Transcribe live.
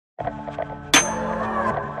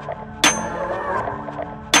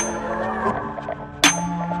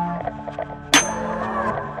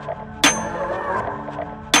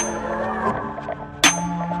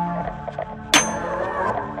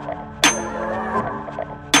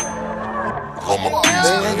on my bitch.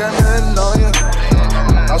 They ain't got nothing on you.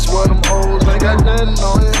 I swear them hoes ain't got nothing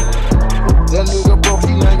on you. That nigga broke,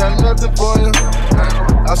 he ain't got nothing for you.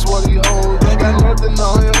 I swear these hoes ain't got nothing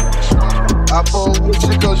on you. I fuck with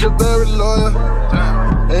you cause you're very loyal.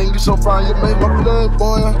 And you so fine, you make my blood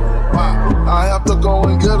boil. I have to go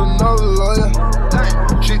and get another lawyer.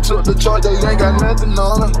 She took the charge, they ain't got nothing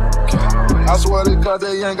on her. I swear to God,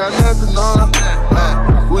 they ain't got nothing on her.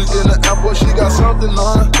 We in the airport, she got something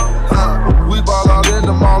on her. We ball out in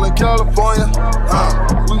the mall in California.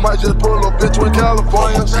 We might just pull a bitch with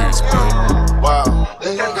California. Wow,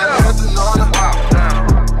 they ain't got nothing on her.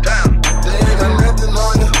 They ain't got nothing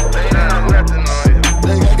on you.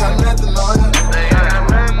 They ain't got nothing on you.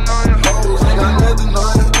 Hoes ain't got nothing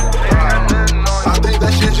on you. I think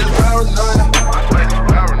that shit just paranoia.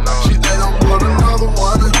 She think I'm with another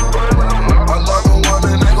woman. Another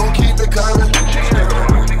woman ain't gon' keep it coming.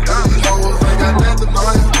 These hoes ain't got nothing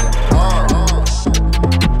on you.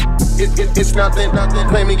 It's nothing.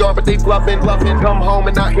 Claim me off, but they bluffing. Come home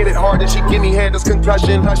and not hit it hard, and she give me head, that's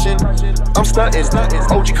concussion. I'm stunting.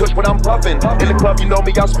 OG Kush, but I'm puffing. In the club, you know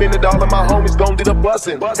me, I'll spend it all, and my homies gon' do the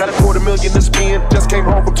bussin'. Got $250,000 to spend. Just came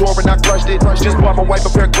home from touring, I crushed it. Just bought my wife a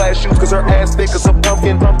pair of glass shoes, cause her ass thick as a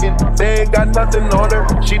pumpkin. They ain't got nothing on her.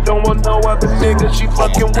 She don't want no other nigga. She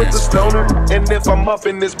fucking with the stoner. And if I'm up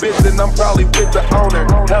in this bitch, then I'm probably with the owner.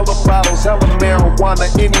 Hella bottles, hella marijuana,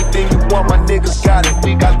 anything you want, my niggas got it.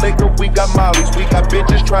 We got liquor, we got mollies, we got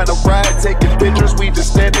bitches trying to ride, taking pictures. We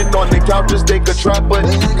just standing on the couches, they could try, but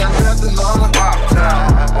they ain't got nothing on her.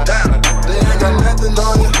 They ain't got nothing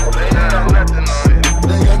on you.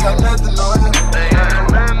 They ain't got nothing on you.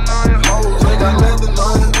 Hoes ain't got nothing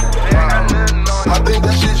on you. I think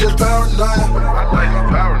that shit just paranoia.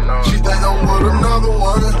 She think I'm with another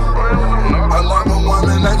woman. Another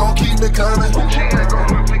woman ain't gon' keep it coming.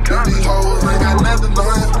 These hoes ain't got nothing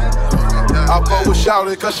on you. I fuck with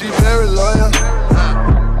Shawty cause she very loyal.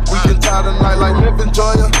 We can tie the night like Limp and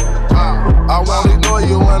Joya. I won't ignore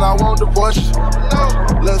you and I won't divorce you.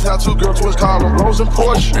 Let's have two girl twins, call them Rose and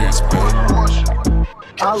Porsche.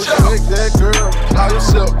 I respect that girl, I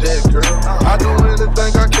accept that girl. I do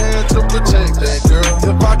anything I can to protect that girl.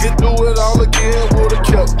 If I could do it all again, would've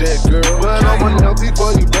kept that girl. But I'm unhealthy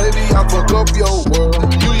for you, baby, I fuck up your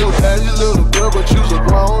world. You your daddy's little girl, but you's a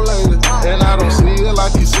grown lady. And I don't see it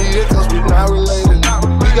like you see it, cause we not related.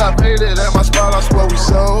 We got paid at my spot, I swear we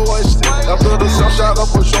so wasted. After the sun shot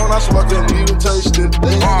up for sure, I swear I couldn't even taste it.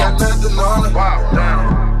 They ain't got nothing on it.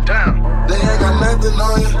 They ain't got nothing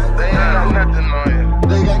on you. They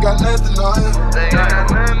ain't got nothing on you.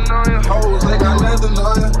 Hoes ain't got nothing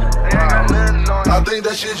on you. I think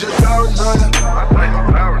that shit just paranoia.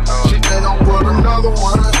 She think I'm with another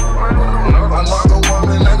woman. Another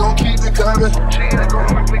woman ain't gon' keep it coming.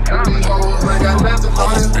 These hoes ain't got nothing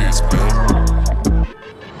on you.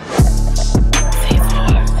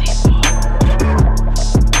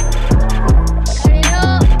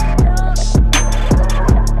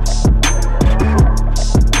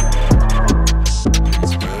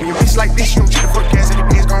 Like this, you don't cheat the forecast and the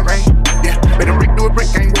days gon' rain. Yeah, better brick do a brick,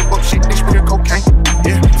 ain't whip up shit, this real cocaine.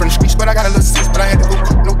 Yeah, from the streets, but I got a little sense, but I had to go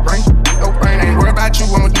cook, no brain. Ain't worried about you,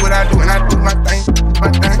 I'ma do what I do, and I do my thing.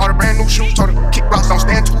 Bought a brand new shoes, told her kick rocks, don't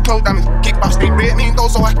stand too close, diamonds. Kick rocks, they red, me and go,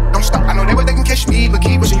 so I don't stop. I know they can catch me, but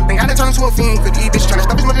keep pushing. You think I done turned to a fiend for these bitches, tryna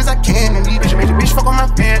stop as much as I can. And these bitches make the bitch fuck on my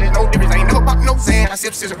fan, there's no difference, I ain't never pop no sand. I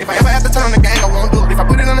sip scissor, if I ever have to turn on the gang, I won't do it. If I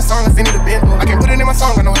put it on the song, I send it to Ben. I can't put it in my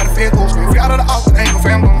song, I know how to feel cool. Scream free out of the office, I ain't no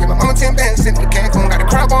family. Give my mama 10 bands, sent to Cancun. Got the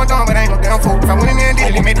crowd going down, but I ain't no damn fool. If I went in there and did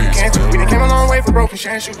it, they made it we can too. We done came a long way from broken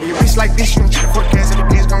shit and shoot. When you bitch like this, you don't cheat the forecast and the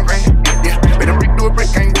days gon' rain. Yeah, better brick do a brick,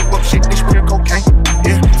 ain't whip up shit, this real cocaine.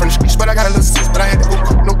 Yeah, from the streets, but I got a little sense, but I had to go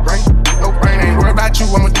cook, no brain. Ain't worried about you,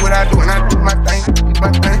 I'ma do what I do, and I do my thing.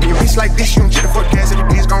 When you bitch like this, you don't cheat the forecast and the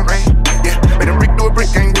days gon' rain. Yeah, better brick do a brick,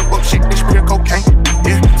 ain't whip up shit, this real cocaine.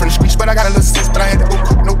 Yeah, from the streets, but I got a little sense, but I had to go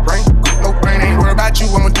cook, no brain. Ain't worried about you,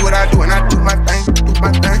 I'ma do what I do, and I do my thing.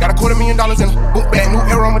 Got $250,000 in a book bag, new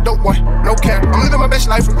era, I'm a dope boy, no cap. I'm living my best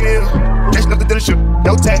life for real. Just love the dealership,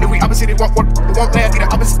 no tag. If we opposite, it won't work. It won't last, get the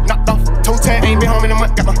opposite knocked off. Toe tag, ain't been home in a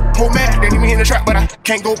month. Got my whole mad, they leave me in the trap, but I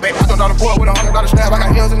can't go back. I thought all the boy with $100 slab. I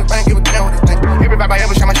got M's in the bank, give a damn with this thing. Everybody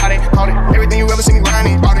ever shot my shot, they caught it. Everything you ever seen me grind,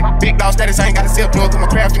 ain't bought it. Big dog status, I ain't got a sell plug. Through my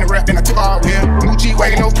craft in the rap, then I took all yeah. New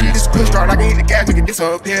G-Wagon, no key, this push start. I can hit the gas, make it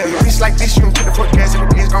disappear. You bitch like this, you don't put the forecast, and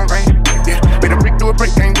the days gon' rain. Yeah, better brick do a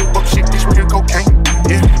brick, ain't whip up shit, this real cocaine.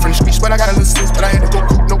 Yeah, from the streets, but I got a little sense, but I had to go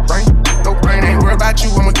cook, no brain. Ain't worried about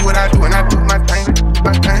you, I'ma do what I do, and I do my thing.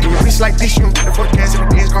 You bitch like this, you don't put the forecast, and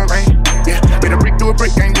the days gon' rain. Yeah, better brick do a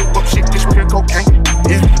brick, ain't whip up shit, this real cocaine.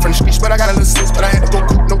 Yeah, from the streets, but I got a little sense, but I had to go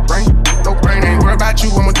cook, no brain. Ain't worried about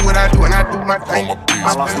you, I'ma do what I do, and I do my my thing.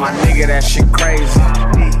 I lost my nigga, that shit crazy.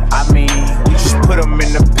 I mean, we just put him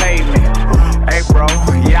in the pavement. Hey bro,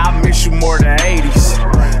 yeah, I miss you more than 80s.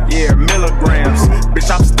 Yeah, milligrams,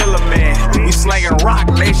 bitch, I'm still a man. We slanging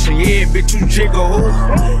Rock Nation, yeah, bitch, you jiggle who?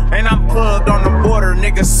 And I'm plugged on the border,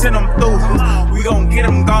 nigga, send him through. We gon' get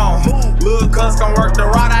him gone. Lil' cuz gon' work the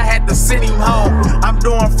rod, I had to send him home. I'm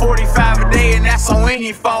doing 45 a day, and that's on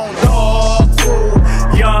any phone. Dog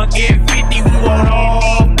food, young and 50, we want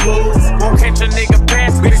all blues. Won't catch a nigga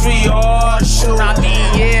pants, bitch, we all shoot. I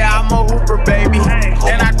mean, yeah, I'm a hooper, baby.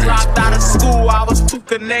 Then I dropped out of school, I was too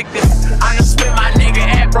connected. I just spit my nigga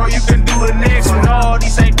at, bro, you can do the next one. No,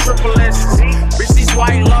 these ain't triple S's, bitch, these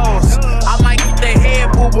white lows. I might get the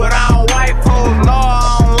head boo, but I don't white pose. No,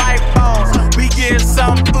 I don't like phones. We getting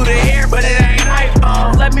something through the air, but it ain't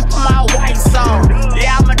iPhones. Let me put my whites on.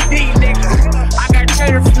 Yeah, I'm a D nigga. I got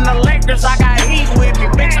traded from the Lakers, I got heat with me.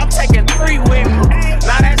 Bitch, I'm taking 3 with me.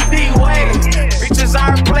 Now that's D-Way. Bitches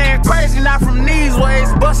aren't playing crazy, not from these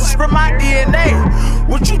ways. Buses from my DNA.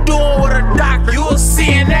 What you doing with a doctor? You a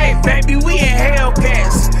CNA, baby, we in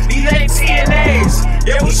Hellcats. These ain't TNAs.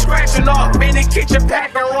 Yeah, we scratching off in the kitchen,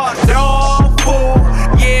 packing raw. Dog food.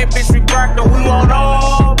 Yeah, bitch, we burnt we want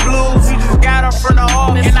all blues. We just got her from the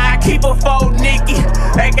office. And I keep a phone Nikki.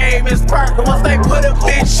 They gave Miss Parker. Once they put a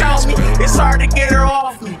bitch on me, it's hard to get her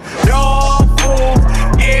off me. Dog food.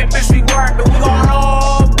 Yeah, bitch, we working. We want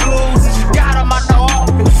all blues. We just got them out the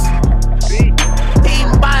office.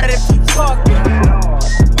 Eating about it if you talking.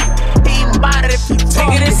 Eating about it if you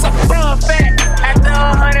talking. Nigga, this a fun fact. After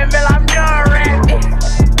 100 mil, I'm done rapping.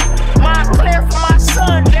 My clear for my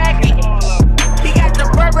son, Jackie. He got the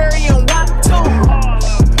Burberry and WAP too.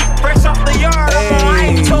 Fresh off the yard, I'm on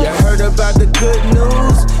iTunes. Y'all heard about the good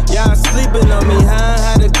news? Y'all sleeping on me, huh?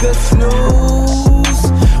 Had a good snooze.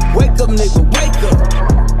 Wake up, nigga, wake up.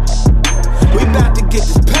 We bout to get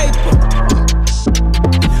this paper.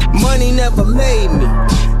 Money never made me.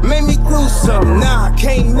 Made me do something, nah,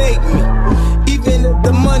 can't make me. Even if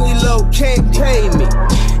the money low can't pay me.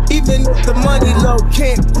 Even if the money low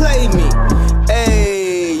can't play me.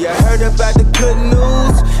 Ayy, y'all heard about the good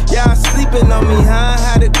news? Y'all sleeping on me, huh?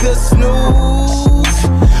 Had a good snooze.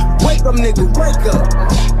 Wake up, nigga, wake up.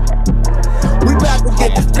 We bout to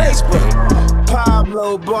get this paper.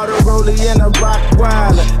 Pablo bought a rollie and a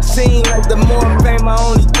Rottweiler. Seem like the more fame I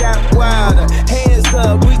only got wilder. Hands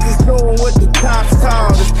up, we just doing what the cops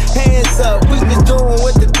taught us. Hands up, we just doing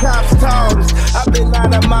what the cops taught us. I've been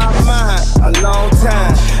out of my mind a long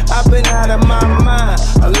time. I've been out of my mind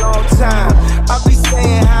a long time. I be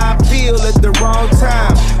saying how I feel at the wrong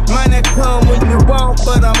time. Might not come when you want,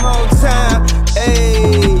 but I'm on time.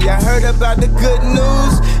 Ayy, y'all heard about the good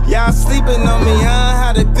news? Y'all sleeping on me, huh?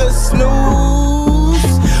 Had a good snooze.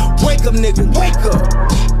 Wake up, nigga, wake up.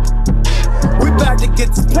 We bout to get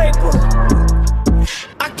this paper.